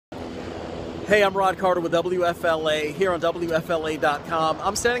Hey, I'm Rod Carter with WFLA here on WFLA.com.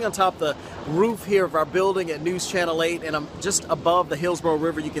 I'm standing on top of the roof here of our building at News Channel 8, and I'm just above the Hillsborough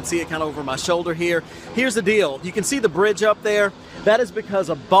River. You can see it kind of over my shoulder here. Here's the deal. You can see the bridge up there. That is because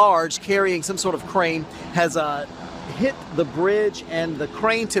a barge carrying some sort of crane has hit the bridge, and the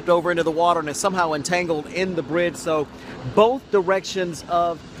crane tipped over into the water and is somehow entangled in the bridge. So both directions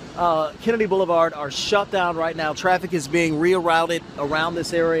of Kennedy Boulevard are shut down right now. Traffic is being rerouted around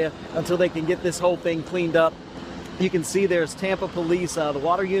this area until they can get this whole thing cleaned up. You can see there's Tampa police, the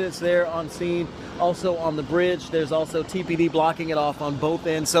water units there on scene. Also on the bridge, there's also TPD blocking it off on both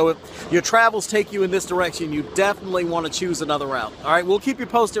ends. So if your travels take you in this direction, you definitely want to choose another route. All right, we'll keep you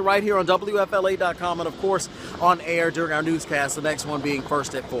posted right here on WFLA.com and, of course, on air during our newscast, the next one being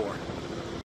first at 4.